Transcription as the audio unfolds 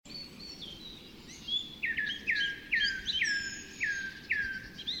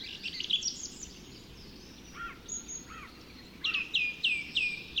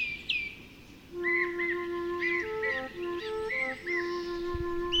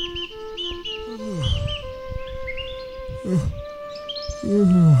Oh,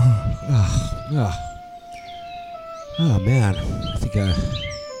 man. I think,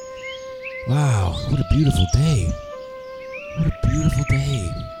 wow, what a beautiful day. What a beautiful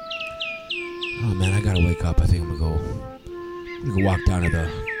day. Oh, man, I gotta wake up. I think I'm gonna go walk down to the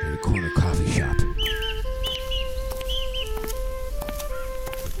corner coffee shop.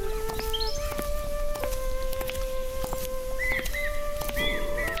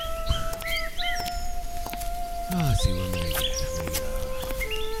 Oh, let's see what I'm gonna get.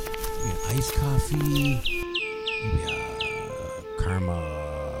 Maybe an iced coffee. Maybe a Karma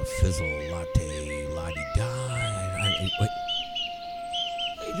Fizzle Latte La-di-da. Wait.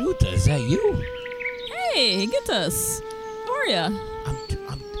 Hey, Ruta, is that you? Hey, Gintas. How are ya?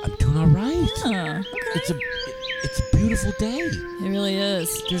 I'm doing all right. Yeah, okay. It's a beautiful day. It really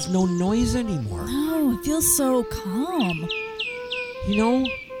is. There's no noise anymore. No, it feels so calm. You know,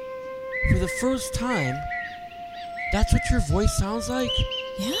 for the first time, that's what your voice sounds like?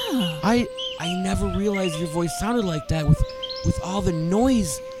 Yeah. I never realized your voice sounded like that with all the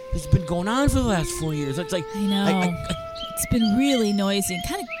noise that's been going on for the last 4 years. It's like I know. It's been really noisy and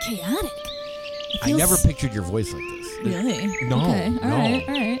kind of chaotic. I never pictured your voice like this. Really? No. Okay. All no.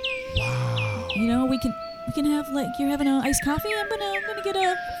 right. Wow. You know, we can have, like, you're having an iced coffee. I'm gonna get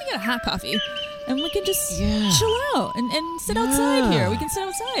a hot coffee, and we can just chill out and sit outside here. We can sit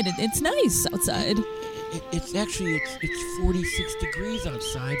outside. It's nice outside. It's actually 46 degrees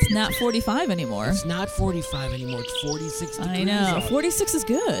outside. It's not 45 anymore. It's not 45 anymore. It's 46 degrees. I know. Out. 46 is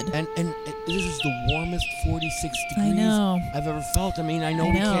good. And this is the warmest 46 degrees I've ever felt. I mean, I know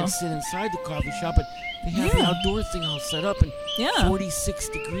we can't sit inside the coffee shop, but they have the outdoor thing all set up, and 46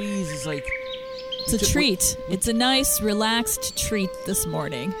 degrees is like... It's a treat. It's a nice, relaxed treat this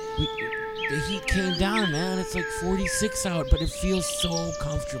morning. The heat came down, man. It's like 46 out, but it feels so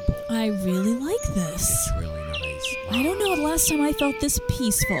comfortable. I really like this. It's really nice. Wow. I don't know the last time I felt this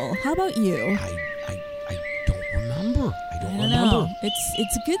peaceful. How about you? I don't remember. I don't remember. Know.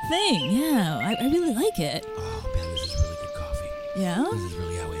 It's a good thing. Yeah, I really like it. Oh, man, this is really good coffee. Yeah? This is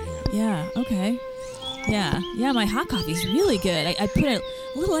really outweighing it. Yeah, okay. Yeah, my hot coffee's really good. I put a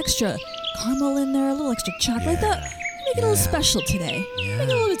little extra caramel in there, a little extra chocolate. Make it a little special today. Yeah. Make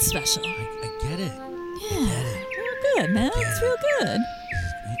it a little bit special. I get it. Yeah. Real good, man. It's real good.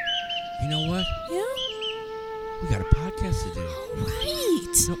 You know what? Yeah? We got a podcast to do.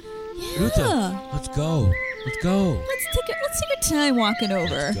 Right. No, Yeah. Ruta, let's go. Let's take our time walking over.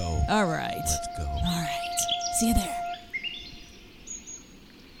 Let's go. All right. Let's go. All right. See you there.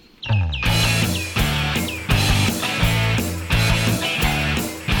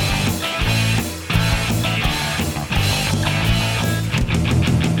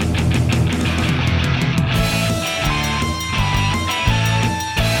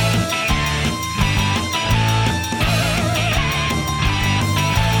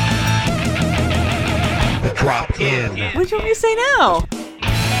 Drop in. What do you want me to say now?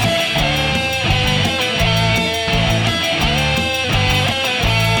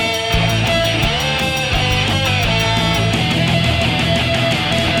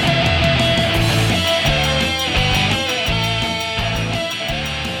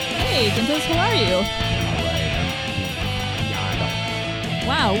 Hey, Gintas, how are you?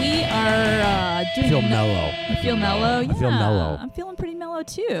 Wow, we are doing... I feel mellow. You feel mellow? Yeah. I feel mellow. I'm feeling pretty mellow,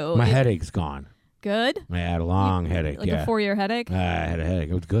 too. My headache's gone. Good? I had a long headache, Like a 4-year headache? I had a headache.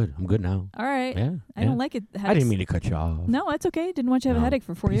 It was good. I'm good now. All right. Yeah. I don't like it. I didn't mean to cut you off. No, that's okay. Didn't want you to have a headache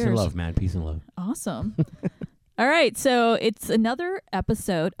for 4 years. Peace and love, man. Peace and love. Awesome. All right. So it's another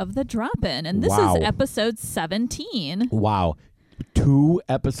episode of The Drop-In, and this is episode 17. Wow. 2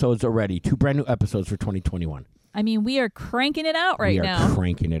 episodes already. 2 brand new episodes for 2021. I mean, we are cranking it out right now. We are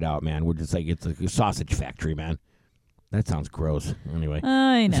cranking it out, man. We're just like, it's like a sausage factory, man. That sounds gross. Anyway.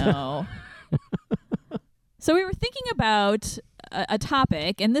 I know. So we were thinking about a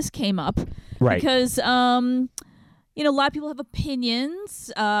topic, and this came up. Right. Because, a lot of people have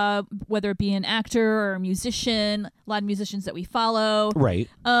opinions, whether it be an actor or a musician, a lot of musicians that we follow. Right.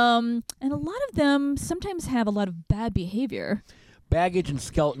 And a lot of them sometimes have a lot of bad behavior. Baggage and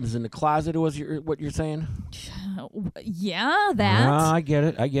skeletons in the closet was what you're saying? Yeah, that. I get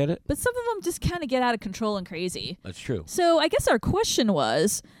it. But some of them just kind of get out of control and crazy. That's true. So I guess our question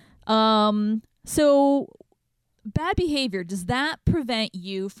was, bad behavior, does that prevent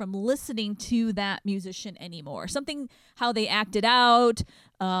you from listening to that musician anymore? Something, how they acted out,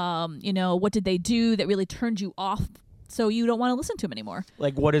 what did they do that really turned you off so you don't want to listen to them anymore?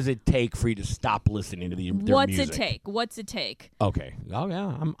 Like, what does it take for you to stop listening to their music? What's it take? Okay. Oh,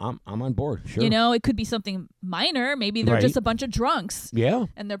 yeah, I'm on board, sure. It could be something minor. Maybe they're just a bunch of drunks. Yeah.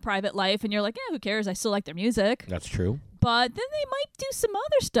 In their private life, and you're like, who cares? I still like their music. That's true. but then they might do some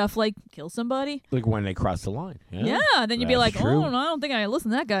other stuff like kill somebody. Like when they cross the line. Yeah, then you'd be That's like, true. oh, no, I don't think I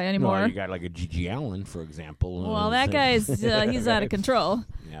listen to that guy anymore. Well, you got like a G.G. Allen, for example. Well, that guy's he's out of control.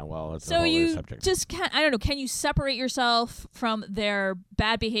 Yeah, well, that's a So whole other you subject. just can't, I don't know, can you separate yourself from their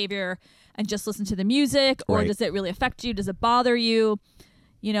bad behavior and just listen to the music, or Right. does it really affect you? Does it bother you?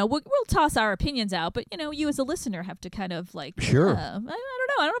 You know, we'll toss our opinions out, but, you know, you as a listener have to kind of like, Sure. I don't know.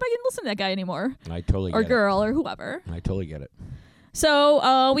 I don't know if I can listen to that guy anymore. I totally Or get girl or whoever. it. I totally get it.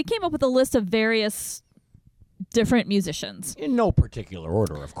 So we came up with a list of various different musicians. In no particular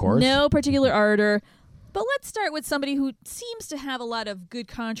order, of course. No particular order. But let's start with somebody who seems to have a lot of good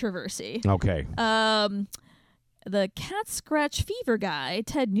controversy. Okay. The cat scratch fever guy,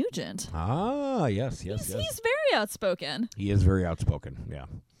 Ted Nugent. Ah, yes. He's very outspoken. He is very outspoken, yeah.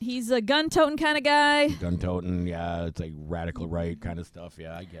 He's a gun-toting kind of guy. Gun-toting, yeah. It's like radical right kind of stuff.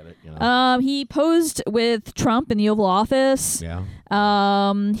 Yeah, I get it. You know. He posed with Trump in the Oval Office. Yeah.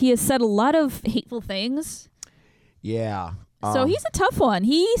 He has said a lot of hateful things. Yeah. So he's a tough one.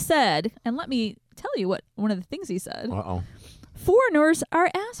 He said, and let me tell you what one of the things he said. Uh-oh. Foreigners are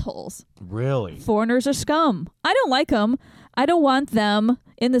assholes. Really? Foreigners are scum. I don't like them. I don't want them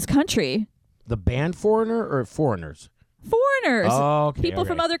in this country. The band Foreigner or Foreigners? Foreigners. Oh, okay. People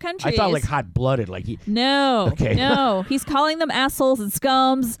from other countries. I thought like hot-blooded. Like he. No. Okay. No. He's calling them assholes and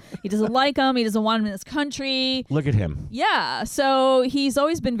scums. He doesn't like them. He doesn't want them in this country. Look at him. Yeah. So he's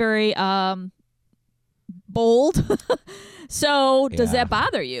always been very bold. So does Yeah. that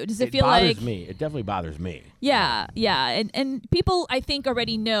bother you? Does it feel bothers like me? It definitely bothers me. Yeah, yeah. And people I think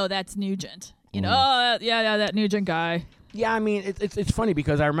already know that's Nugent. You know, oh, yeah, that Nugent guy. Yeah, I mean, it's funny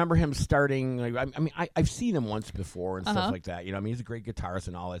because I remember him starting. Like, I mean, I've seen him once before and stuff like that. You know, I mean, he's a great guitarist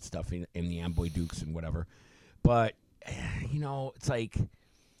and all that stuff in the Amboy Dukes and whatever. But you know, it's like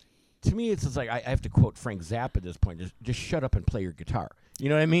to me, it's just like I have to quote Frank Zappa at this point. Just shut up and play your guitar. You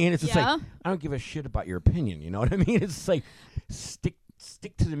know what I mean? It's just Yeah. like I don't give a shit about your opinion. You know what I mean? It's just like stick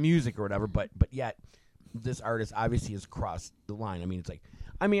to the music or whatever. But yet this artist obviously has crossed the line. I mean, it's like.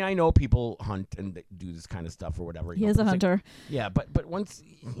 I mean, I know people hunt and do this kind of stuff or whatever. He is a hunter. Like, yeah, but once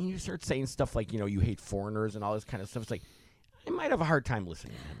you start saying stuff like, you know, you hate foreigners and all this kind of stuff, it's like, I might have a hard time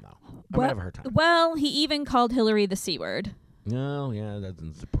listening to him, though. I might have a hard time. Well, he even called Hillary the C word. No, yeah, that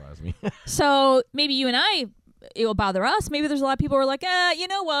doesn't surprise me. So maybe you and I, it will bother us. Maybe there's a lot of people who are like, you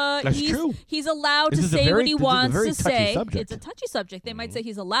know what? That's true. He's allowed This to is a say very- what he this is a wants very to touchy say. subject. It's a touchy subject. They might say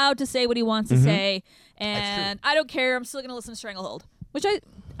he's allowed to say what he wants to say, and I don't care. I'm still going to listen to Stranglehold, which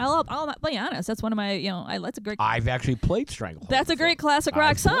I'll be honest. That's one of my, that's a great. I've actually played Stranglehold. That's a great classic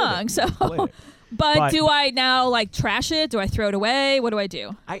rock song. So, played it. but do I now like trash it? Do I throw it away? What do I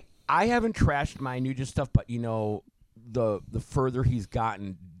do? I haven't trashed my Nugent stuff, but you know, the further he's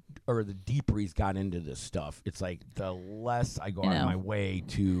gotten, or the deeper he's gotten into this stuff, it's like the less I go out of my way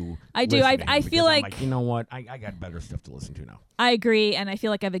to. I do. listen to him I feel because I'm like you know what, I got better stuff to listen to now. I agree, and I feel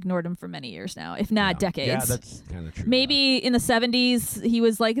like I've ignored him for many years now, if not decades. Yeah, that's kind of true. Maybe in the 70s he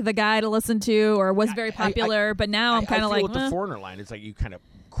was like the guy to listen to, or was very popular. But now I'm kind of like with the foreigner line. It's like you kind of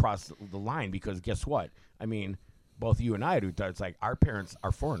cross the line because guess what? I mean, both you and I do. It's like our parents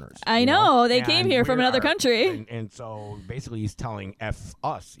are foreigners. I know they came here from another country, and so basically he's telling F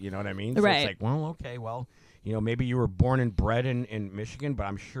us. You know what I mean? Right. So it's like, well, okay, well. You know, maybe you were born and bred in Michigan, but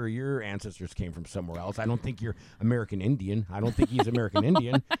I'm sure your ancestors came from somewhere else. I don't think you're American Indian. I don't think he's American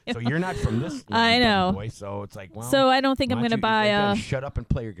Indian. So you're not from this. I know. Boy, so it's like, well. So I don't think I'm going to buy a. Shut up and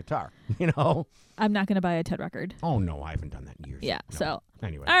play your guitar. You know. I'm not going to buy a Ted record. Oh no, I haven't done that in years. Yeah. No. So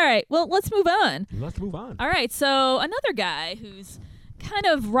anyway. All right. Well, let's move on. Let's move on. All right. So another guy who's kind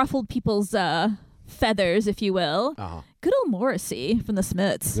of ruffled people's feathers, if you will. Good old Morrissey from the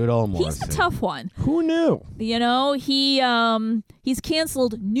Smiths. Good old Morrissey. He's a tough one. Who knew? You know, he's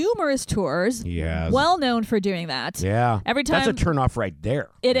canceled numerous tours. Yes. Well known for doing that. Yeah. Every time. That's a turnoff right there.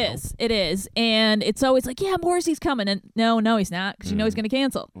 It is. It is. And it's always like, yeah, Morrissey's coming. And no, he's not, because you know he's going to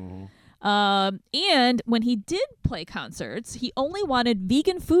cancel. And when he did play concerts, he only wanted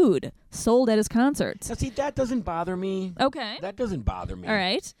vegan food sold at his concerts. Now, see, that doesn't bother me. Okay. That doesn't bother me. All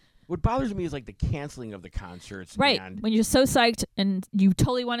right. What bothers me is like the canceling of the concerts. Right. And When you're so psyched and you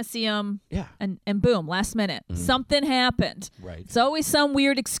totally want to see him. Yeah. And boom, last minute. Something happened. Right. It's always some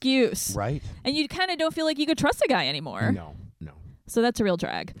weird excuse. Right. And you kind of don't feel like you could trust a guy anymore. No. So that's a real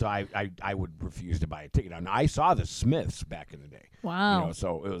drag. So I would refuse to buy a ticket. Now, I saw the Smiths back in the day. Wow. You know,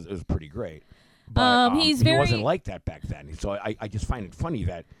 so it was pretty great. But he wasn't like that back then. So I just find it funny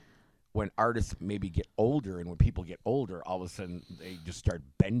that when artists maybe get older, and when people get older, all of a sudden they just start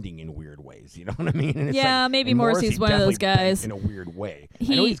bending in weird ways. You know what I mean? And it's Yeah, like, maybe and Morrissey's one of those definitely guys. bent in a weird way.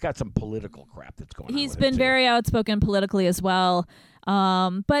 I know he's got some political crap that's going on. He's with been him, too. very outspoken politically as well.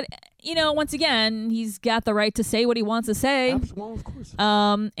 But once again, he's got the right to say what he wants to say. Well, of course.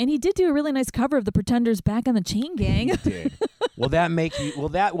 And he did do a really nice cover of the Pretenders' "Back on the Chain Gang." He did. Will that make you? Will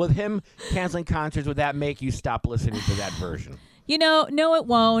that, with him canceling concerts, would that make you stop listening to that version? No, it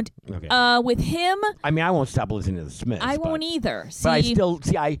won't. Okay. With him, I mean, I won't stop listening to the Smiths. I won't either. But I still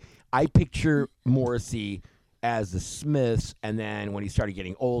I picture Morrissey as the Smiths, and then when he started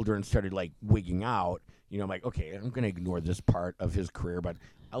getting older and started like wigging out, I'm like, okay, I'm going to ignore this part of his career, but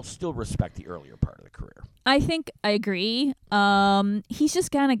I'll still respect the earlier part of the career. I think I agree. He's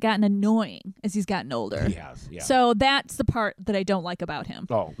just kind of gotten annoying as he's gotten older. He has, yeah. So that's the part that I don't like about him.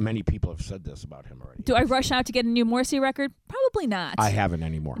 Oh, many people have said this about him already. Do I rush out to get a new Morrissey record? Probably not. I haven't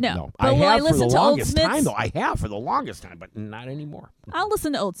anymore. No. I But will I have for listen the to Old longest Smiths? time, though. I have for the longest time, but not anymore. I'll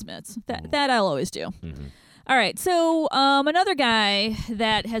listen to Old Smiths. That I'll always do. Mm-hmm. All right. So another guy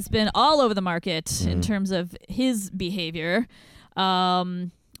that has been all over the market in terms of his behavior,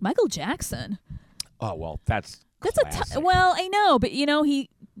 Michael Jackson. Oh, well, that's classic. Well, I know, but he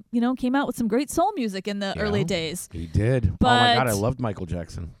came out with some great soul music in the early days. He did. Oh, my God, I loved Michael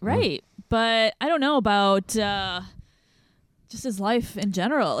Jackson. Right. But I don't know about just his life in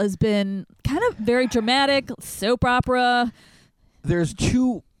general has been kind of very dramatic, soap opera. There's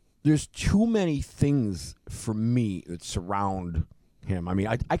too many things for me that surround him. I mean,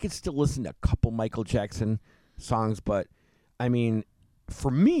 I could still listen to a couple Michael Jackson songs, but I mean,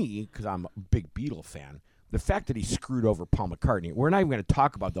 for me, because I'm a big Beatle fan, the fact that he screwed over Paul McCartney, we're not even going to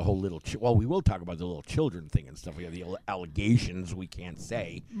talk about the whole well, we will talk about the little children thing and stuff. We have the allegations we can't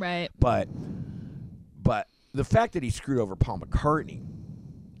say. Right. But the fact that he screwed over Paul McCartney,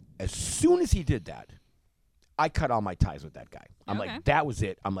 as soon as he did that, I cut all my ties with that guy. I'm like, that was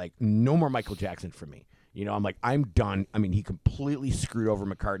it. I'm like, no more Michael Jackson for me. I'm like, I'm done. I mean, he completely screwed over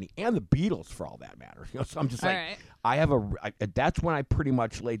McCartney and the Beatles for all that matter. So I'm just like, that's when I pretty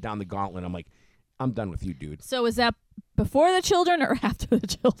much laid down the gauntlet. I'm like, I'm done with you, dude. So was that before the children or after the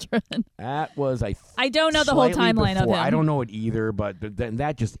children? That was, I don't know the whole timeline before. of him. I don't know it either, but then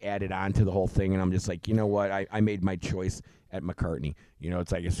that just added on to the whole thing. And I'm just like, you know what? I made my choice at McCartney.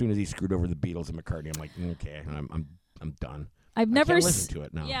 It's like as soon as he screwed over the Beatles and McCartney, I'm like, okay, I'm done. I can't listen to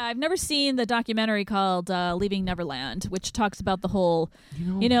it now. Yeah, I've never seen the documentary called Leaving Neverland, which talks about the whole,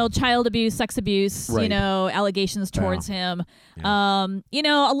 child abuse, sex abuse, right. Allegations towards him. Yeah.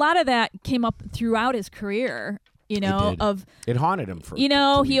 A lot of that came up throughout his career. It haunted him for.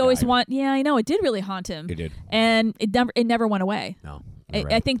 He always Yeah, I know it did really haunt him. It did, and it never went away. No,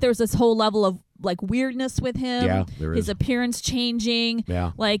 I think there's this whole level of like weirdness with him. Yeah, there is. His appearance changing.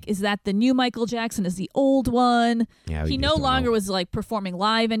 Yeah. Like, is that the new Michael Jackson? Is the old one? Yeah. He no longer was like performing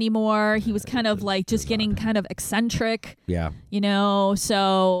live anymore. He was kind of like just getting kind of eccentric. Yeah.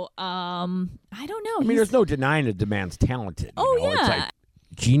 So I don't know. I mean, there's no denying that the man's talented. Yeah. It's like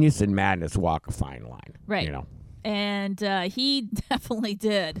genius and madness walk a fine line. Right. And he definitely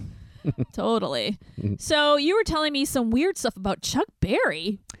did. Totally. So you were telling me some weird stuff about Chuck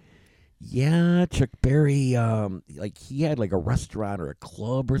Berry. Yeah, Chuck Berry, like he had like a restaurant or a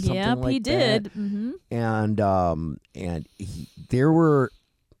club or something like that. Yep, he did. Mm-hmm. And there were,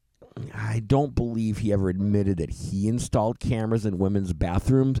 I don't believe he ever admitted that he installed cameras in women's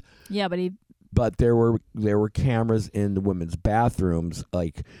bathrooms. Yeah, but there were cameras in the women's bathrooms,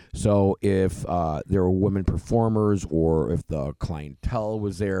 like, so if there were women performers or if the clientele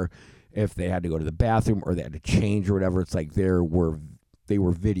was there, if they had to go to the bathroom or they had to change or whatever, it's like they were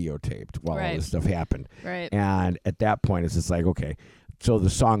videotaped while all this stuff happened. Right. And at that point, it's just like, okay, so the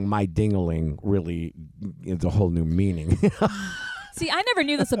song My Ding-a-Ling really is a whole new meaning. See, I never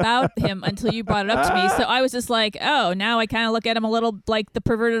knew this about him until you brought it up to me. So I was just like, oh, now I kind of look at him a little like the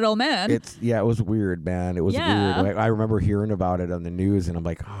perverted old man. It was weird, man. It was weird. I remember hearing about it on the news, and I'm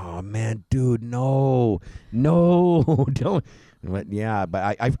like, oh, man, dude, no, don't. But yeah,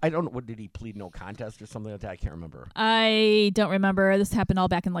 but I don't know. What did he plead? No contest or something like that? I can't remember. I don't remember. This happened all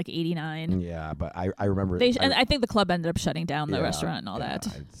back in like '89. Yeah, but I remember. And I think the club ended up shutting down the restaurant and all that.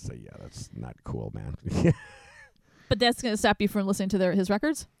 So yeah, that's not cool, man. But that's going to stop you from listening to his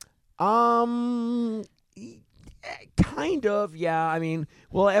records? Kind of, yeah. I mean,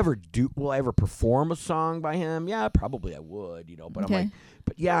 will I ever perform a song by him? Yeah, probably I would, But okay. I'm like,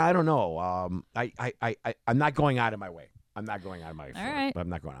 but yeah, I don't know. I'm not going out of my way. I'm not going out of my way. All right. I'm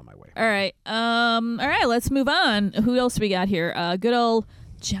not going out of my way. All right. All right. Let's move on. Who else we got here? Good old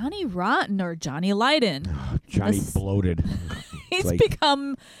Johnny Rotten or Johnny Lydon. Johnny Bloated.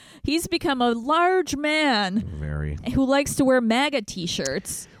 He's become a large man. Very. Who likes to wear MAGA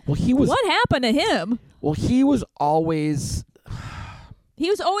T-shirts. Well, what happened to him? Well, he was always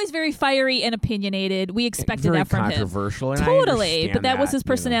very fiery and opinionated. We expected that from him. Very controversial. Totally, but that was his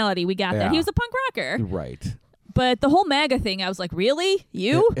personality. We got that. He was a punk rocker. Right. But the whole MAGA thing, I was like, really?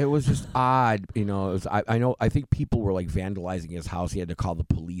 You? It was just odd. You know, I think people were like vandalizing his house. He had to call the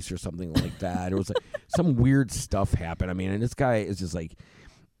police or something like that. It was like some weird stuff happened. I mean, and this guy is just like,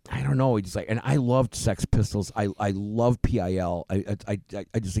 I don't know. He's just like, and I loved Sex Pistols. I love PIL. I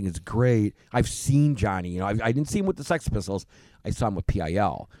just think it's great. I've seen Johnny. You know, I didn't see him with the Sex Pistols. I saw him with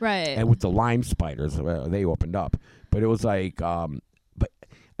PIL. Right. And with the Lime Spiders, they opened up. But it was like,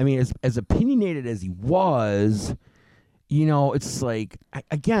 I mean, as opinionated as he was, you know, it's like,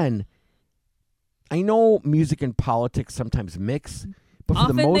 again, I know music and politics sometimes mix. But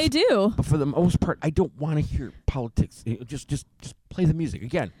often they do. But for the most part, I don't want to hear politics. Just play the music.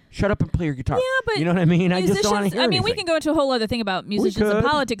 Again, shut up and play your guitar. Yeah, but you know what I mean? I just don't want to hear anything. We can go into a whole other thing about musicians and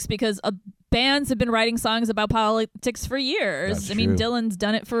politics because bands have been writing songs about politics for years. That's I mean, true. Dylan's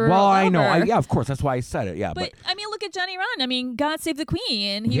done it for I know. Yeah, of course. That's why I said it. Yeah, but I mean, look at Johnny Rotten. I mean, God Save the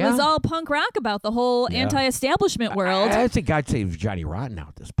Queen. He was all punk rock about the whole anti-establishment world. I think God Save Johnny Rotten now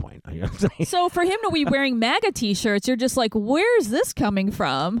at this point. You know what I'm saying? So for him to be wearing MAGA T-shirts, you're just like, where's this coming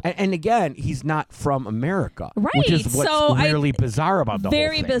from? And again, he's not from America, right? Which is what's really bizarre about the whole thing.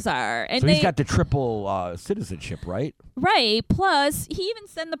 Very bizarre. And so he's got the triple citizenship, right? Right. Plus, he even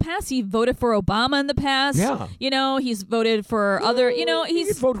said in the past he voted for Obama in the past. Yeah. You know, he's voted for other. You know, he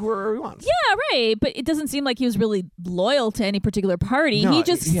can vote whoever he wants. Yeah, right. But it doesn't seem like he was really loyal to any particular party. No, he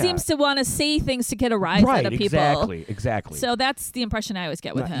just seems to want to say things to get a rise out of people. Exactly. So that's the impression I always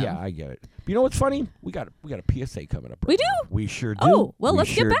get with him. Yeah, I get it. But you know what's funny? We got a PSA coming up. We do? We sure do. Oh, well,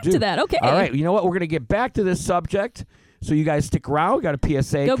 let's get back to that. Okay. All right. You know what? We're going to get back to this subject. So you guys stick around. We got a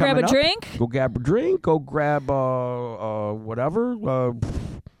PSA Go coming grab a up. drink. Go grab a drink. Go grab whatever.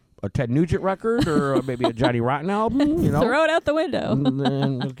 A Ted Nugent record or maybe a Johnny Rotten album. You know? Throw it out the window.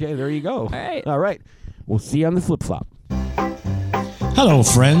 Okay, there you go. All right. We'll see you on the flip flop. Hello,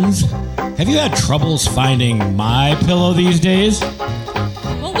 friends. Have you had troubles finding my pillow these days?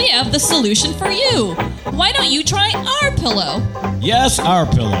 Well, we have the solution for you. Why don't you try our pillow? Yes, our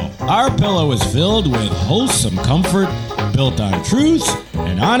pillow. Our pillow is filled with wholesome comfort, built on truth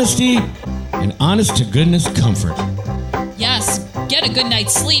and honesty, and honest-to-goodness comfort. Yes, get a good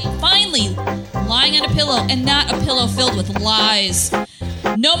night's sleep, finally, lying on a pillow and not a pillow filled with lies.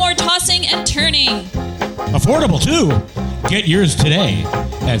 No more tossing and turning. Affordable, too. Get yours today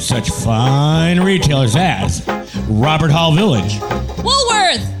at such fine retailers as Robert Hall Village,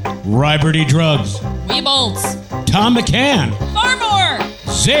 Woolworth, Ryberty Drugs, Weebles, Tom McCann, Farmore,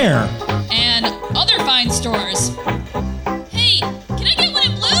 Zare, and other fine stores. Hey, can I get one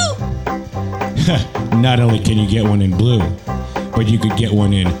in blue? Not only can you get one in blue, but you could get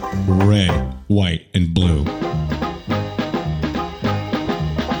one in red, white, and blue.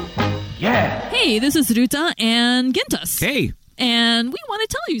 Yeah. Hey, this is Ruta and Gintas. Hey. And we want to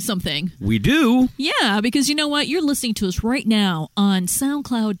tell you something. We do? Yeah, because you know what? You're listening to us right now on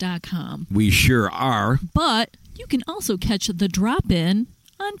SoundCloud.com. We sure are. But you can also catch the drop-in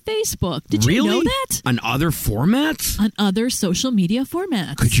on Facebook. Did really? You know that? On other formats? On other social media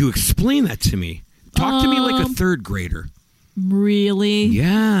formats. Could you explain that to me? Talk to me like a third grader. Really?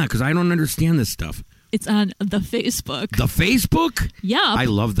 Yeah, because I don't understand this stuff. It's on the Facebook. The Facebook? Yeah. I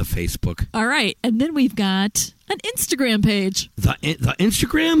love the Facebook. All right. And then we've got an Instagram page. The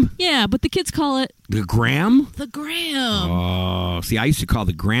Instagram? Yeah, but the kids call it... The Gram? The Gram. Oh, see, I used to call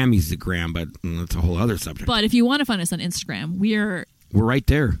the Grammys the Gram, but that's a whole other subject. But if you want to find us on Instagram, we're right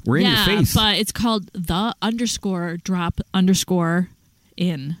there. We're in your face. But it's called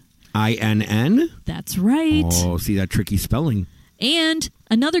the_drop_in. INN? That's right. Oh, see that tricky spelling. And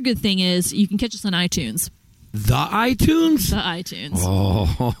another good thing is you can catch us on iTunes. The iTunes? The iTunes.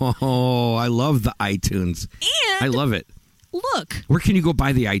 Oh, I love the iTunes. And I love it. Look. Where can you go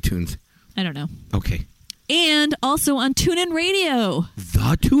buy the iTunes? I don't know. Okay. And also on TuneIn Radio.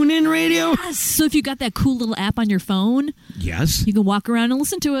 The TuneIn Radio? Yes. So if you got that cool little app on your phone, yes, you can walk around and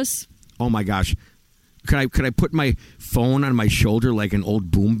listen to us. Oh my gosh. Could I put my phone on my shoulder like an old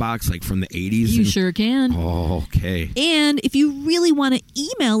boombox like from the 80s? You sure can. Oh, okay. And if you really want to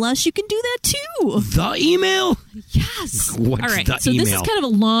email us, you can do that too. The email? Yes. What's all right. the so email? This is kind of a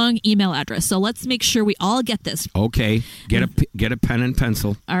long email address. So let's make sure we all get this. Okay. Get a pen and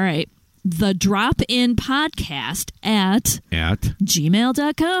pencil. All right. The Drop In Podcast at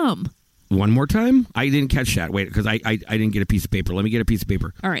gmail.com. One more time? I didn't catch that. Wait, because I didn't get a piece of paper. Let me get a piece of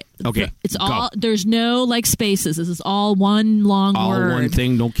paper. All right. Okay. It's all. There's no spaces. This is all one long word. All one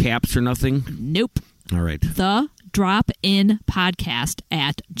thing. No caps or nothing. Nope. All right. The Drop-In Podcast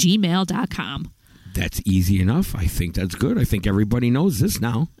at gmail.com. That's easy enough. I think that's good. I think everybody knows this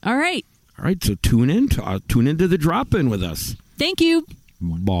now. All right. All right. So tune into the Drop-In with us. Thank you.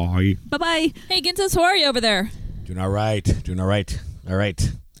 Bye. Bye-bye. Hey, Gintas, how are you over there? Doing all right. All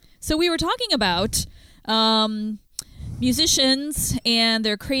right. So we were talking about musicians and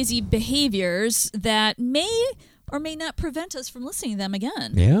their crazy behaviors that may or may not prevent us from listening to them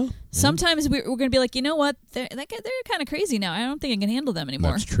again. Yeah. Sometimes we're going to be like, you know what? They're kind of crazy now. I don't think I can handle them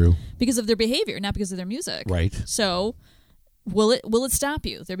anymore. That's true. Because of their behavior, not because of their music. Right. So will it stop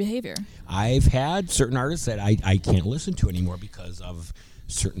you, their behavior? I've had certain artists that I can't listen to anymore because of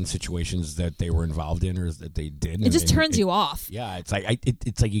certain situations that they were involved in or that they did. It just turns you off. Yeah, it's like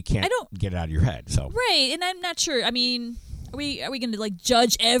it's like you can't get it out of your head. So right, and I'm not sure. I mean, are we going to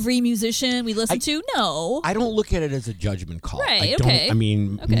judge every musician we listen to? No, I don't look at it as a judgment call. Right. I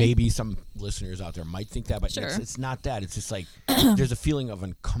mean, maybe some listeners out there might think that, but sure. it's not that. It's just like there's a feeling of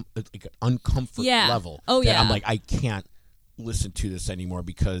an uncomfort level. Oh yeah. I'm like, I can't listen to this anymore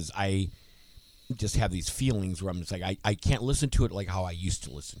because I just have these feelings where I'm just like, I can't listen to it like how I used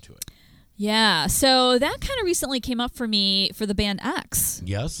to listen to it. Yeah, so that kind of recently came up for me for the band X.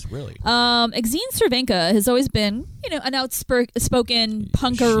 Yes, really. Exene Cervenka has always been, an outspoken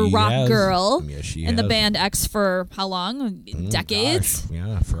punker rock girl in the band X for how long? Decades? Gosh.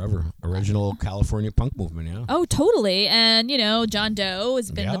 Yeah, forever. Original California punk movement, yeah. Oh, totally. And, John Doe has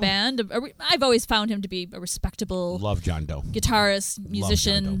been in the band. I've always found him to be a respectable Love John Doe. Guitarist,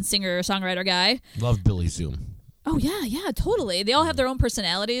 musician, singer, songwriter guy. Love Billy Zoom. Oh, yeah, totally. They all have their own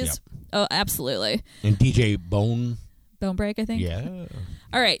personalities. Yep. Oh, absolutely. And DJ Bonebreak, I think. Yeah.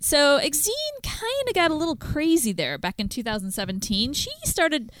 All right. So Exene kind of got a little crazy there back in 2017. She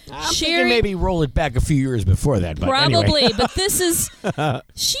started sharing. Maybe roll it back a few years before that. But probably. Anyway. But this is.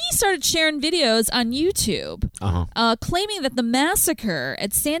 She started sharing videos on YouTube claiming that the massacre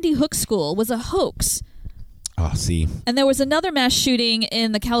at Sandy Hook School was a hoax. Oh, see. And there was another mass shooting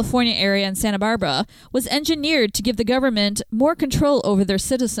in the California area in Santa Barbara was engineered to give the government more control over their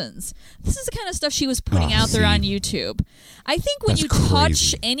citizens. This is the kind of stuff she was putting out there on YouTube. I think when you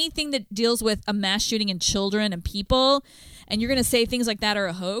touch anything that deals with a mass shooting in children and people, and you're going to say things like that are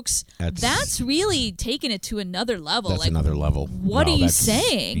a hoax, that's really taking it to another level. That's another level. What are you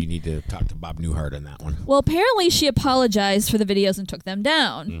saying? You need to talk to Bob Newhart on that one. Well, apparently she apologized for the videos and took them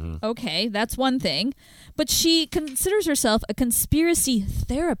down. Okay, that's one thing. But she considers herself a conspiracy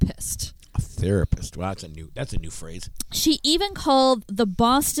therapist. A therapist? Well, that's a new phrase. She even called the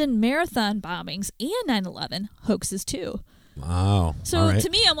Boston Marathon bombings and 9/11 hoaxes too. Wow. So to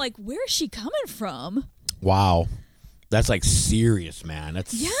me, I'm like, where is she coming from? Wow. That's like serious, man.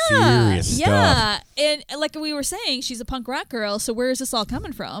 That's serious stuff. Yeah. And like we were saying, she's a punk rock girl, so where is this all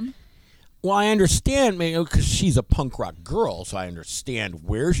coming from? Well, I understand, because she's a punk rock girl, so I understand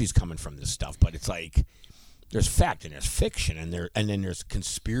where she's coming from this stuff, but it's like there's fact and there's fiction and then there's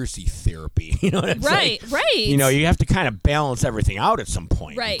conspiracy therapy. You know what I'm saying? Right. You have to kind of balance everything out at some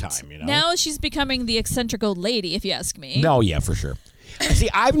point in time, Now she's becoming the eccentric old lady, if you ask me. No, yeah, for sure. See,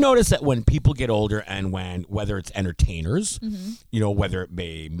 I've noticed that when people get older and whether it's entertainers, whether it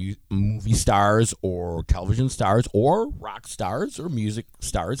be movie stars or television stars or rock stars or music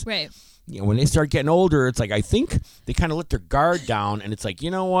stars, right? When they start getting older, it's like I think they kind of let their guard down, and it's like, you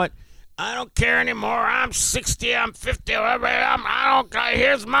know what? I don't care anymore. I'm 60. I'm 50. I don't.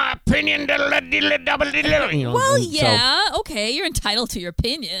 Here's my opinion. Well, yeah, okay. You're entitled to your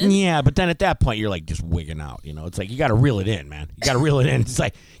opinion. Yeah, but then at that point, you're like just wigging out. It's like you got to reel it in, man. You got to reel it in. It's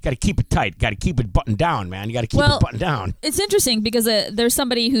like you got to keep it tight. Got to keep it buttoned down, man. You got to keep it buttoned down. It's interesting because there's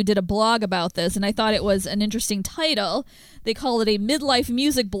somebody who did a blog about this, and I thought it was an interesting title. They call it a midlife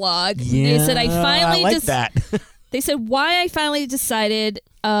music blog. Yeah, they said I like that. They said why I finally decided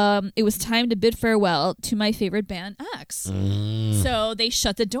it was time to bid farewell to my favorite band X. So they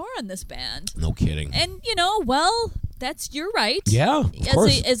shut the door on this band. No kidding. And that's your right. Yeah, of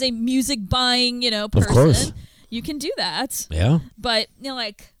course. As a music buying person, of course. You can do that. Yeah. But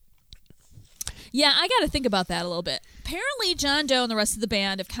I got to think about that a little bit. Apparently, John Doe and the rest of the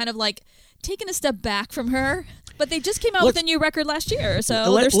band have kind of taken a step back from her. But they just came out with a new record last year,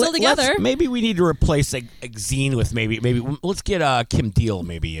 so they're still together. Maybe we need to replace Zine with maybe let's get Kim Deal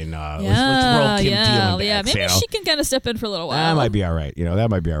maybe and let's roll Kim Deal in back, maybe she can kind of step in for a little while. That might be all right. That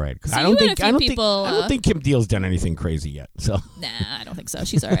might be all right. So I don't think Kim Deal's done anything crazy yet. So nah, I don't think so.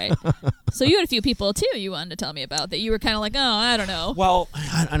 She's all right. So you had a few people too you wanted to tell me about that you were kind of like, oh, I don't know. Well,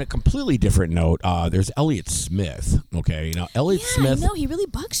 on a completely different note, there's Elliott Smith. Okay, Elliott Smith. No, he really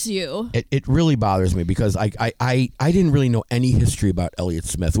bugs you. It really bothers me because I didn't really know any history about Elliott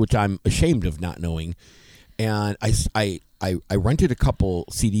Smith, which I'm ashamed of not knowing. And I rented a couple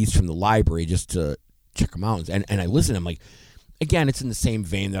CDs from the library just to check them out, and I listened. I'm like, again, it's in the same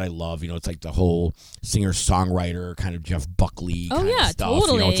vein that I love. It's like the whole singer-songwriter kind of Jeff Buckley kind of stuff.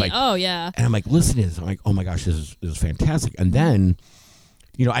 Totally. It's like, oh yeah. And I'm like, listening to this. I'm like, oh my gosh, this is fantastic. And then,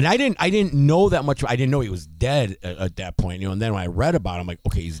 and I didn't know that much. I didn't know he was dead at that point. And then when I read about him, I'm like,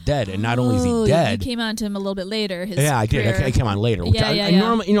 okay, he's dead. And not only is he dead, you came on to him a little bit later. I did. I came on later. Which I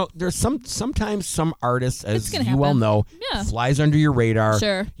normally, there's sometimes some artists, as you well know, flies under your radar.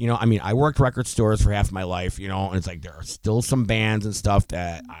 Sure. I worked record stores for half my life. And it's like there are still some bands and stuff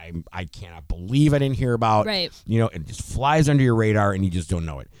that I cannot believe I didn't hear about. Right. It just flies under your radar and you just don't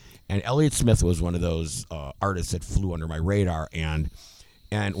know it. And Elliott Smith was one of those artists that flew under my radar. And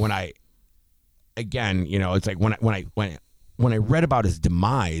when it's like when I read about his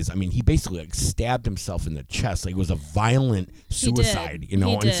demise, he basically stabbed himself in the chest. Like it was a violent suicide, and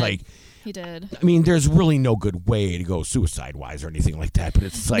it's like he did. There's really no good way to go suicide wise or anything like that. But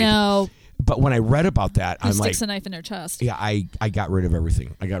it's like no. But when I read about that, I'm like, sticks a knife in her chest. Yeah, I got rid of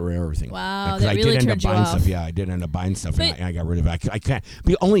everything. Wow, that really turned you off. Stuff. Yeah, I did end up buying stuff, and I got rid of it. I can't.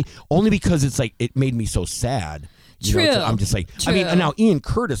 But only because it's like it made me so sad. True. I'm just like, True. and now Ian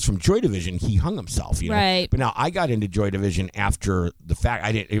Curtis from Joy Division, he hung himself, Right. But now I got into Joy Division after the fact.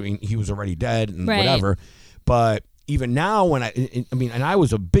 He was already dead and whatever. But even now, when and I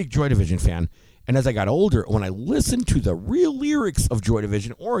was a big Joy Division fan. And as I got older, when I listened to the real lyrics of Joy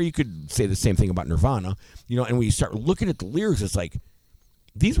Division, or you could say the same thing about Nirvana, and when you start looking at the lyrics, it's like,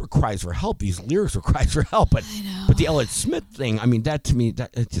 these were cries for help. These lyrics were cries for help. But the Elliott Smith thing, that to me,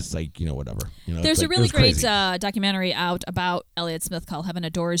 that it's just like, whatever. There's a really great documentary out about Elliott Smith called Heaven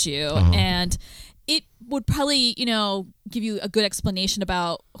Adores You. Uh-huh. And it would probably, give you a good explanation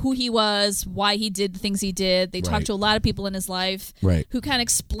about who he was, why he did the things he did. They talked to a lot of people in his life who kind of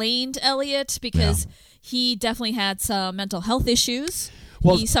explained Elliott because he definitely had some mental health issues.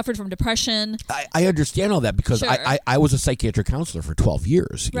 Well, he suffered from depression. I understand all that because I was a psychiatric counselor for 12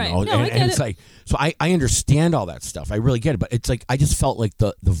 years. Right. And it's like, so I understand all that stuff. I really get it. But it's like, I just felt like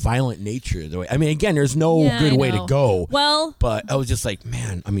the violent nature of the way. Again, there's no good way to go. Well, but I was just like,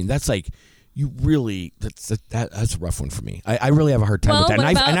 man, that's like, you really, that's a rough one for me. I really have a hard time with that.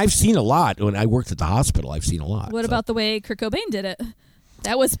 And I've seen a lot. When I worked at the hospital, I've seen a lot. What about the way Kurt Cobain did it?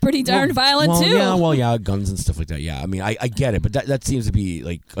 That was pretty darn violent too. Yeah, guns and stuff like that. Yeah, I get it, but that seems to be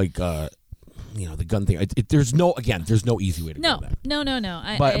like the gun thing. There's no easy way to go.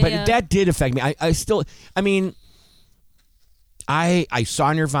 No. But that did affect me. I still, I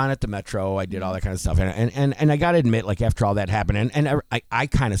saw Nirvana at the Metro. I did all that kind of stuff, and I got to admit, like after all that happened, and I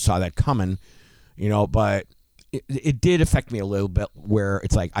kind of saw that coming, but. It did affect me a little bit where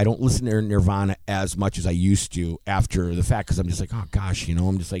it's like I don't listen to Nirvana as much as I used to after the fact because I'm just like, oh gosh,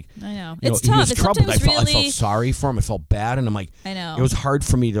 I'm just like, I know. It's tough. He was troubled. I felt really... sorry for him. I felt bad, and I'm like, I know. It was hard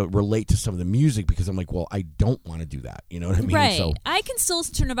for me to relate to some of the music because I'm like, well, I don't want to do that. You know what I mean? Right. So, I can still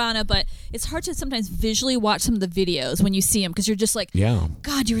listen to Nirvana, but it's hard to sometimes visually watch some of the videos when you see them because you're just like,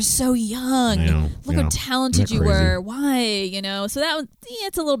 God, you were so young. I know. Look how talented you were. Why? So that one,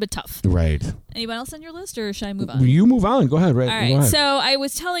 it's a little bit tough. Right. Anyone else on your list, or should I move on? You move on. Go ahead. Right. All right. So I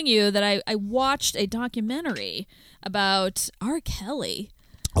was telling you that I watched a documentary about R. Kelly.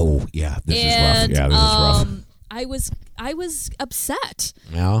 Oh yeah, this is rough. Yeah, this is rough. I was upset.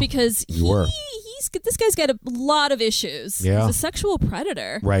 Yeah, because this guy's got a lot of issues. Yeah. He's a sexual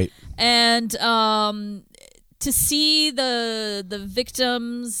predator. Right. And to see the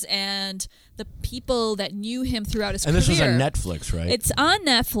victims and the people that knew him throughout his career. And this is on Netflix, right? It's on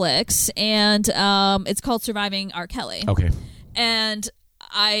Netflix, and it's called Surviving R. Kelly. Okay. And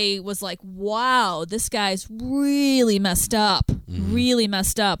I was like, wow, this guy's really messed up. Mm-hmm. Really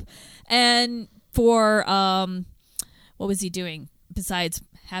messed up. And for, what was he doing besides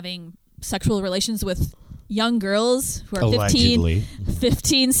having sexual relations with young girls who are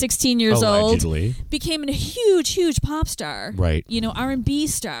 15, 16 years Allegedly. old, became a huge pop star. Right. R&B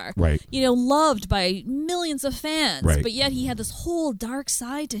star. Right. Loved by millions of fans. Right. But yet he had this whole dark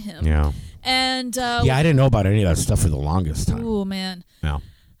side to him. Yeah. And I didn't know about any of that stuff for the longest time. Oh, man. Yeah.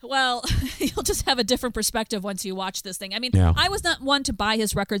 Well, you'll just have a different perspective once you watch this thing. I mean, Yeah. I was not one to buy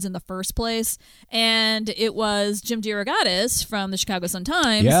his records in the first place, and it was Jim DeRogatis from the Chicago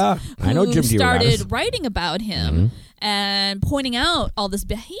Sun-Times Yeah, I know Jim who started DeRogatis. writing about him and pointing out all this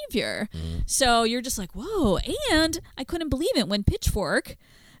behavior. So you're just like, whoa. And I couldn't believe it when Pitchfork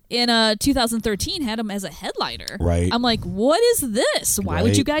in 2013 had him as a headliner. Right. I'm like, what is this? Why would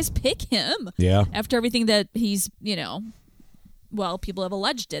Right. you guys pick him? Yeah. After everything that he's, well, people have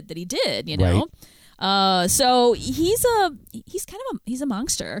alleged it that he did, so he's a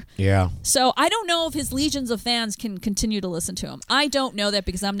monster. Yeah. So I don't know if his legions of fans can continue to listen to him. I don't know that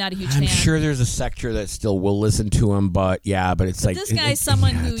because I'm not a huge fan. I'm sure there's a sector that still will listen to him, but it's like this guy's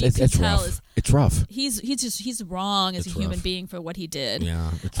someone who you can tell rough. is It's rough. he's wrong as a human rough. being for what he did. Yeah,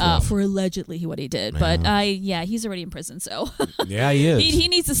 it's rough. For allegedly what he did. But he's already in prison, so Yeah, he is. he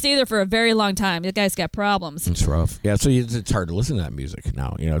needs to stay there for a very long time. The guy's got problems. It's rough. Yeah, so it's hard to listen to that music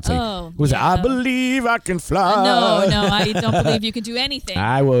now. It's like, Oh, I yeah. believe I can fly. No, I don't believe you can do anything.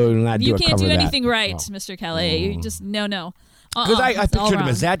 I will not do You a can't cover do of that. anything right, Mr. Kelly. You just no. Because I It's all pictured him wrong.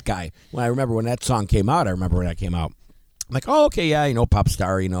 as that guy. When I remember when that song came out, I'm like, oh, okay, yeah, pop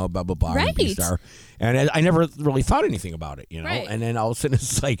star, blah, blah, blah, Right. R&B star. And I never really thought anything about it, Right. And then all of a sudden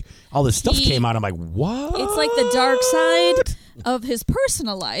it's like all this stuff came out. I'm like, what? It's like the dark side of his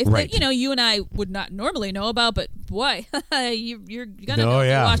personal life Right. that you and I would not normally know about. But boy, you're gonna Oh, know. If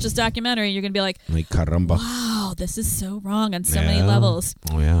yeah. you watch this documentary, you're gonna be like, Like, caramba. wow, this is so wrong on so many Yeah. levels.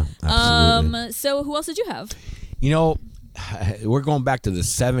 Oh, yeah, absolutely. So who else did you have? We're going back to the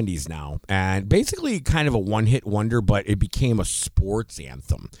 70s now, and basically kind of a one-hit wonder, but it became a sports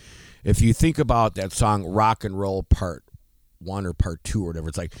anthem. If you think about that song Rock and Roll Part 1 or Part 2 or whatever,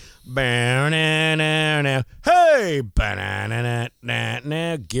 it's like, hey,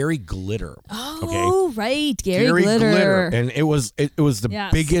 Gary Glitter. Oh, right, Gary Glitter. And it was the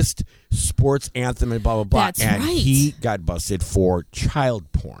Yes. biggest sports anthem and blah, blah, blah. That's and right. he got busted for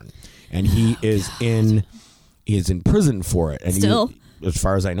child porn, and he is in prison for it. And Still? as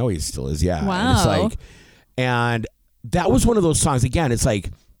far as I know, he still is. Yeah. Wow. And it's like, and that was one of those songs. Again, it's like,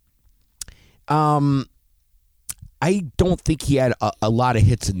 I don't think he had a lot of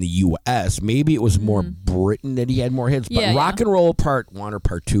hits in the U.S. Maybe it was more Britain that he had more hits. But Yeah, Rock and Roll Part 1 or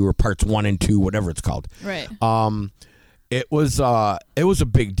Part 2 or Parts 1 and 2, whatever it's called. Right. It was a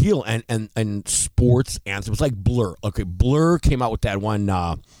big deal, and sports anthems like Blur. Okay, Blur came out with that one.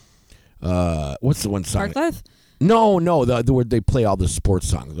 What's the one song? Park Life? No, the where they play all the sports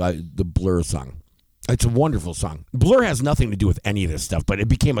songs, the Blur song. It's a wonderful song. Blur has nothing to do with any of this stuff, but it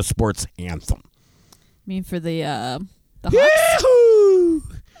became a sports anthem. I mean, for the Hawks? Woohoo!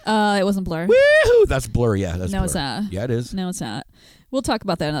 It wasn't Blur. Woohoo! That's Blur, yeah. That's No, Blur. it's not. Yeah, it is. No, it's not. We'll talk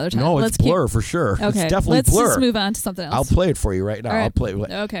about that another time. No, it's Let's keep- Blur for sure. Okay, It's definitely let's Blur. just move on to something else. I'll play it for you right now. All right. I'll play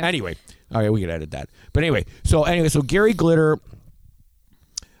it. Okay. Anyway, all right, we can edit that. But anyway, so Gary Glitter,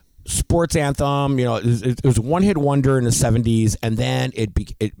 sports anthem. It was a one-hit wonder in the 70s, and then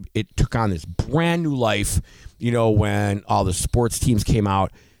it took on this brand new life. When all the sports teams came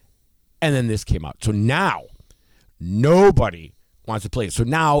out, and then this came out. So now nobody wants to play it. So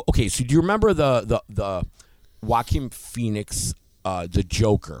now, okay. So do you remember the Joaquin Phoenix, the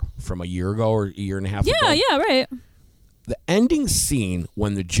Joker from a year ago or a year and a half ago? Yeah, right. The ending scene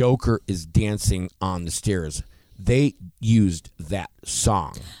when the Joker is dancing on the stairs, they used that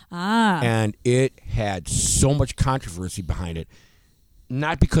song. And it had so much controversy behind it.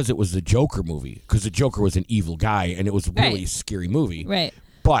 Not because it was the Joker movie, because the Joker was an evil guy and it was really Right. a scary movie. Right.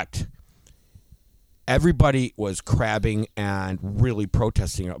 But everybody was crabbing and really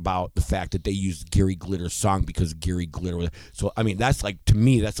protesting about the fact that they used Gary Glitter's song because Gary Glitter was. So, I mean, that's like, to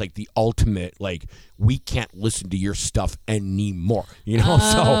me, that's like the ultimate, like, we can't listen to your stuff anymore.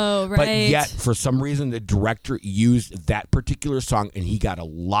 Oh, But right. yet, for some reason, the director used that particular song and he got a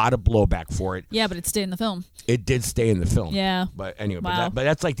lot of blowback for it. Yeah, but it stayed in the film. It did stay in the film. Yeah. But anyway, Wow. but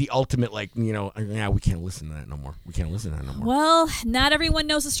that's like the ultimate, like, we can't listen to that no more. We can't listen to that no more. Well, not everyone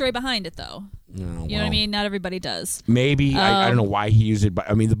knows the story behind it, though. You know what I well, mean? Not everybody does. Maybe. I don't know why he used it, but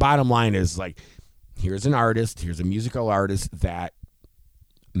I mean, the bottom line is, like, here's a musical artist that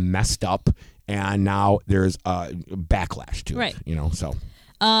messed up, and now there's a backlash to Right. it. So.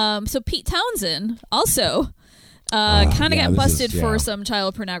 So Pete Townsend also kind of yeah, got this busted is- for yeah. some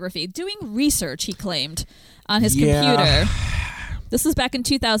child pornography, doing research, he claimed, on his Yeah. computer. This was back in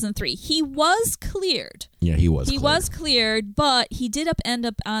 2003. He was cleared. Yeah, he was. He cleared. was cleared, but he did end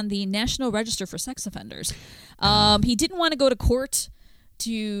up on the National Register for Sex Offenders. He didn't want to go to court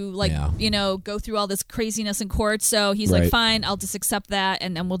to, like, Yeah. go through all this craziness in court. So he's like, Right. fine, I'll just accept that,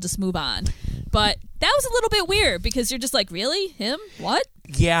 and then we'll just move on. But that was a little bit weird because you're just like, really? Him? What?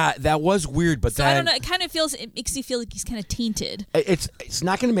 Yeah, that was weird, but So then I don't know. It makes you feel like he's kind of tainted. it's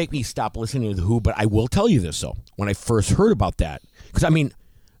not going to make me stop listening to The Who, but I will tell you this, though. When I first heard about that, because, I mean,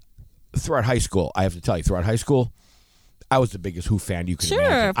 throughout high school, I have to tell you, I was the biggest Who fan you could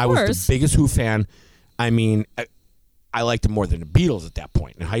imagine. Of I course. was the biggest Who fan. I mean, I liked them more than the Beatles at that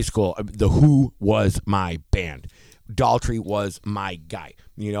point. In high school, The Who was my band. Daltrey was my guy,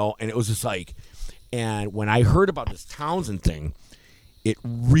 and it was just like, and when I heard about this Townsend thing, it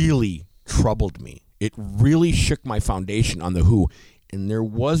really troubled me. It really shook my foundation on The Who. And there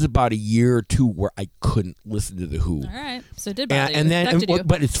was about a year or two where I couldn't listen to The Who. All right. So it did bother you.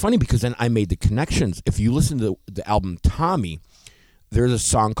 But it's funny because then I made the connections. If you listen to the album Tommy, there's a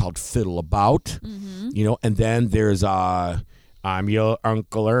song called Fiddle About, and then there's I'm your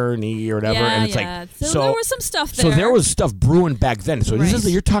Uncle Ernie or whatever. And it's like, so there was some stuff there. So there was stuff brewing back then. So this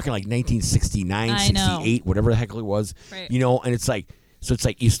is, you're talking like 1969, I 68, whatever the heck it was, right. And it's like,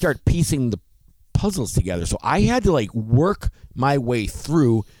 you start piecing the puzzles together. So I had to work my way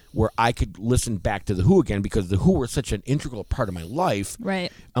through where I could listen back to The Who again, because The Who were such an integral part of my life.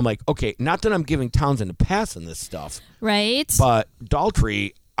 Right. I'm like, okay, not that I'm giving Townsend a pass on this stuff. Right. But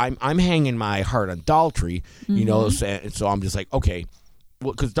Daltrey, I'm hanging my heart on Daltrey, so I'm just like, okay,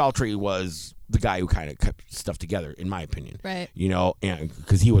 well, because Daltrey was the guy who kind of kept stuff together, in my opinion. Right. And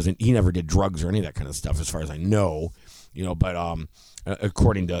because he never did drugs or any of that kind of stuff, as far as I know, but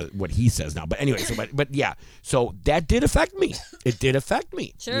according to what he says now. But anyway, but yeah, so that did affect me. It did affect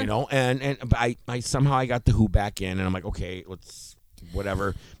me. Sure. And I somehow I got The Who back in, and I'm like, okay, let's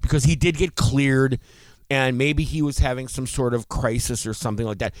whatever, because he did get cleared. And maybe he was having some sort of crisis or something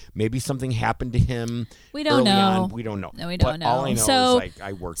like that. Maybe something happened to him. We don't know. We don't know. No, we don't know. All I know is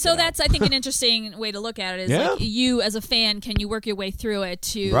I worked. So it that's, out. I think, an interesting way to look at it. Is you as a fan, can you work your way through it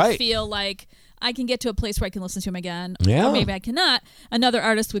to feel like I can get to a place where I can listen to him again, or maybe I cannot. Another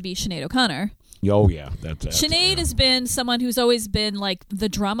artist would be Sinead O'Connor. Oh yeah, that's Sinead has been someone who's always been like the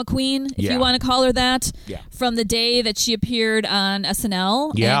drama queen, if you want to call her that. Yeah. From the day that she appeared on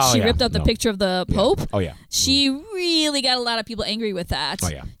SNL, and she ripped up the picture of the Pope. Oh yeah. She really got a lot of people angry with that. Oh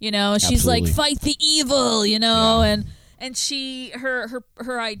yeah. She's like, fight the evil, Yeah. and she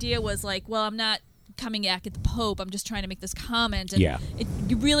her idea was like, well, I'm not coming back at the Pope. I'm just trying to make this comment. And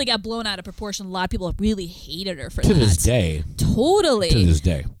it really got blown out of proportion. A lot of people really hated her for that. To this day. Totally. To this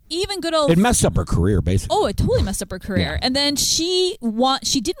day. Even good old... It messed up her career, basically. Oh, it totally messed up her career. Yeah. And then she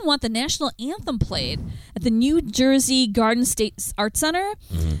didn't want the national anthem played at the New Jersey Garden State Art Center.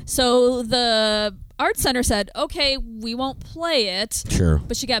 Mm-hmm. So the Art Center said, okay, we won't play it. Sure.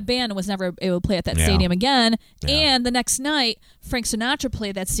 But she got banned and was never able to play at that stadium again. Yeah. And the next night, Frank Sinatra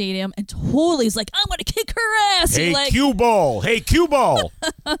played that stadium and totally is like, I'm going to kick her ass. Hey, cue ball. Hey, cue ball.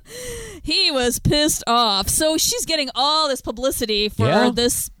 He was pissed off. So she's getting all this publicity for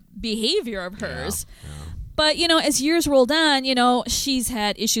this behavior of hers. Yeah. But, as years rolled on, she's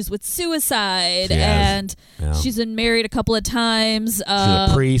had issues with suicide, and she's been married a couple of times. She's a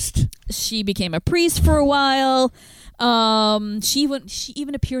priest. She became a priest for a while. She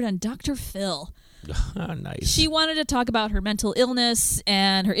even appeared on Dr. Phil. Nice. She wanted to talk about her mental illness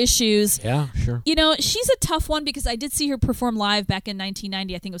and her issues. Yeah, sure. She's a tough one because I did see her perform live back in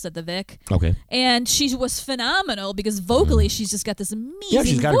 1990. I think it was at the Vic. Okay. And she was phenomenal because vocally she's just got this amazing voice. Yeah,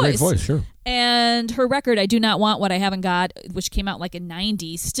 she's got a great voice, sure. And her record, I Do Not Want What I Haven't Got, which came out like in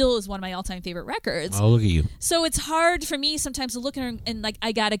 90, still is one of my all-time favorite records. Oh, look at you. So it's hard for me sometimes to look at her and like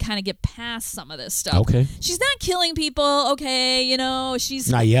I got to kind of get past some of this stuff. Okay. She's not killing people, okay,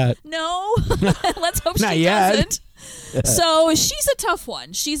 she's... Not yet. No. Let's hope not she yet. doesn't. So she's a tough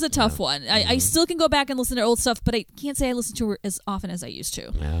one. She's a tough one. I still can go back and listen to her old stuff, but I can't say I listen to her as often as I used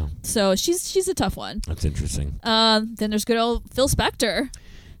to. Yeah. So she's a tough one. That's interesting. Then there's good old Phil Spector.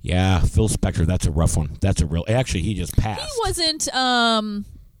 Yeah, Phil Spector. That's a rough one. That's a real... Actually, he just passed. He wasn't...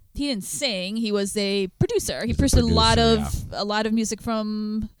 he didn't sing. He was a producer. He produced a lot of music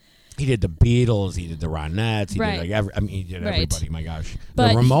from... He did the Beatles. He did the Ronettes. He did he did everybody. My gosh, but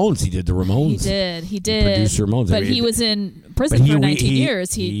the Ramones. He did the Ramones. He did. He produced the Ramones. But he was in prison for 19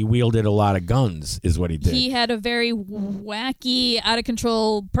 years. He wielded a lot of guns, is what he did. He had a very wacky, out of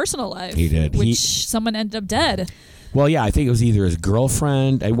control personal life. He did. Which someone ended up dead. Well, yeah, I think it was either his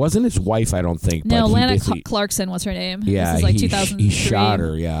girlfriend. It wasn't his wife, I don't think. No, Lana Clarkson was her name. Yeah, this is like 2003. He shot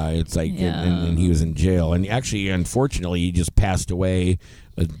her. Yeah, it's like, and he was in jail. And actually, unfortunately, he just passed away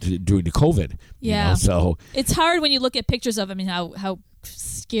due to COVID. Yeah. So it's hard when you look at pictures of him and how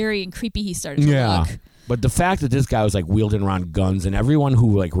scary and creepy he started to look. But the fact that this guy was like wielding around guns, and everyone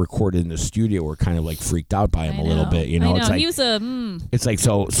who like recorded in the studio were kind of like freaked out by him a little bit. I know. It's like, he was It's like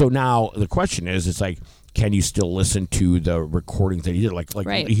so now the question is, it's like, can you still listen to the recordings that he did? Like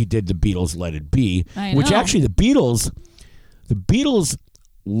Right. he did the Beatles' "Let It Be," I which know. actually the Beatles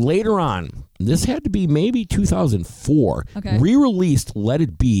later on, this had to be maybe 2004, Okay. re-released "Let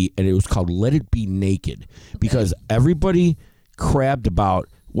It Be," and it was called "Let It Be Naked" because everybody crabbed about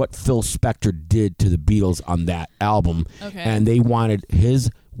what Phil Spector did to the Beatles on that album, Okay. and they wanted his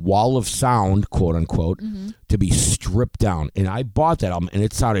wall of sound, quote unquote, to be stripped down. And I bought that album, and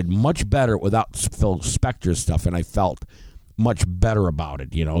it sounded much better without Phil Spector's stuff, and I felt much better about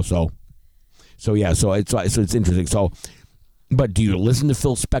it, you know. So it's interesting. So, but do you listen to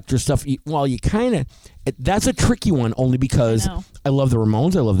Phil Spector stuff? Well, you kind of. That's a tricky one, only because I love the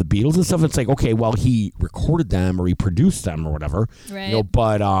Ramones, I love the Beatles and stuff. It's like, okay, well, he recorded them or he produced them or whatever, Right. you know.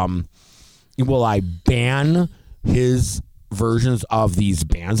 But will I ban his versions of these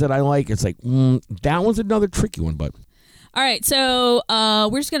bands that I like? It's like that one's another tricky one, but. All right, so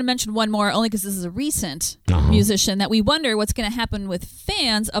we're just going to mention one more, only because this is a recent musician that we wonder what's going to happen with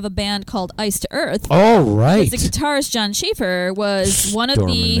fans of a band called Ice to Earth. Oh, right. Because the guitarist John Schaefer was one of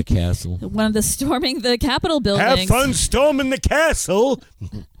the castle. storming the Capitol buildings. Have fun storming the castle.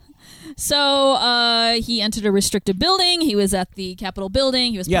 So he entered a restricted building. He was at the Capitol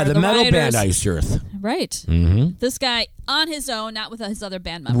building. He was part the of the metal rioters. band Ice Earth. Right. Mm-hmm. This guy on his own, not with his other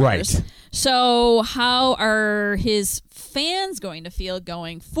band members. Right. So how are his fans going to feel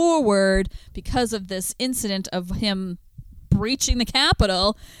going forward because of this incident of him breaching the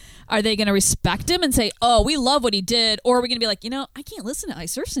Capitol? Are they going to respect him and say, "Oh, we love what he did," or are we going to be like, I can't listen to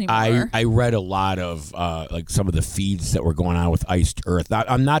Ice Earth anymore? I read a lot of like some of the feeds that were going on with Ice Earth.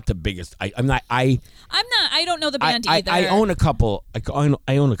 I'm not the biggest. I don't know the band either. I own a couple.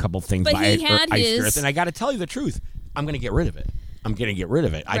 I own a couple things But by he had Ice his- Earth, and I got to tell you the truth. I'm going to get rid of it. I'm going to get rid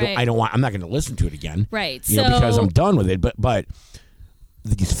of it. Right. I don't want. I'm not going to listen to it again. Right. You know, because I'm done with it. But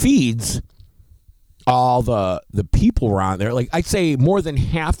these feeds. All the people were on there. Like, I'd say more than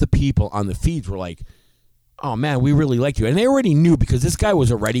half the people on the feeds were like, "Oh man, we really like you," and they already knew because this guy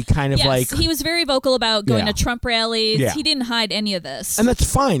was already kind of yes, he was very vocal about going Yeah. to Trump rallies. Yeah. He didn't hide any of this. and that's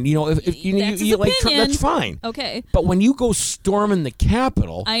fine. You know, if That's you his like Trump, opinion. that's fine. Okay. But when you go storming the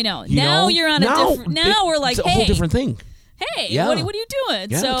Capitol, I know. you Now know, you're on a different. Now we're like, it's a whole hey, different thing. hey, Yeah. what are you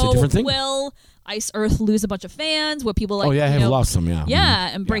doing? Yeah, so it's a different thing. will Ice Earth lose a bunch of fans? Will people like? Oh yeah, I have lost some. Yeah,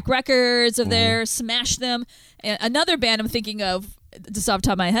 Yeah, and break records of theirs, smash them. And another band I'm thinking of, just off the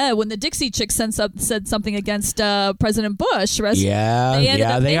top of my head, when the Dixie Chicks said something against President Bush. They got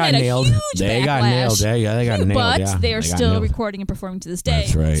nailed. They got nailed. They got nailed. But they are got still nailed. recording and performing to this day.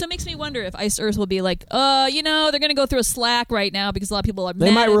 That's right. So it makes me wonder if Ice Earth will be like, they're going to go through a slack right now because a lot of people are They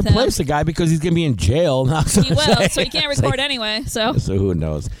mad might at replace the guy because he's going to be in jail. He will, so he can't record anyway. So who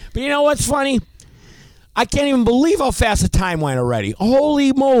knows? But you know what's funny? I can't even believe how fast the time went already.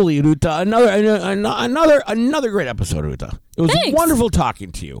 Holy moly, Ruta! Another great episode, Ruta. It was Thanks. wonderful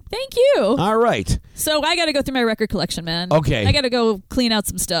talking to you. Thank you. All right. So I got to go through my record collection, man. Okay. I got to go clean out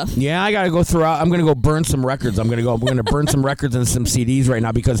some stuff. Yeah, I got to go through. I'm going to go burn some records. I'm going to burn some records and some CDs right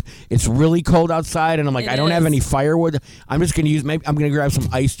now because it's really cold outside, and I'm like, It I don't have is. any firewood. I'm just going to use. Maybe I'm going to grab some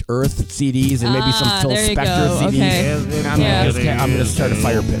Iced Earth CDs and maybe some Phil there you Spector go. CDs. Okay. I'm going to start a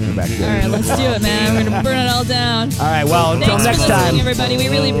fire pit in the back All there. right, let's do it, man. We're going to burn it all down. All right. Well, until Thanks next for time. listening, everybody. We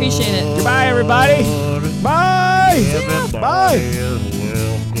really appreciate it. Goodbye, everybody. Bye. Bye.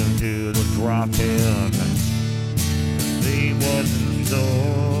 Welcome to the drop-in. See what's in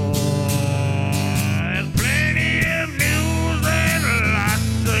store. There's plenty of news and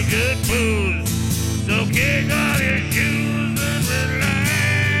lots of good booze. So kick off your shoes and relax.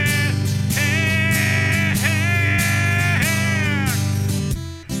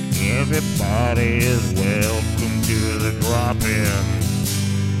 Everybody is welcome to the drop-in.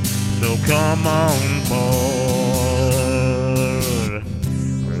 So come on board.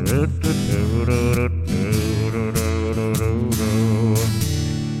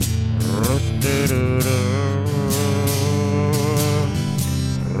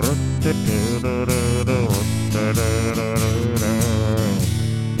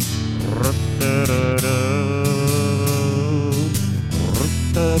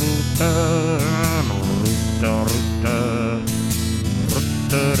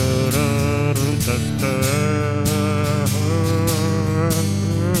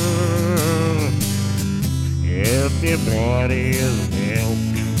 Everybody is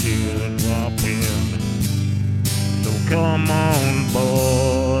welcome to the drop-in. So come on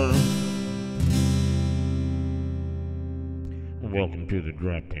board. Welcome to the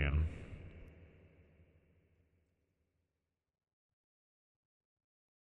drop-in.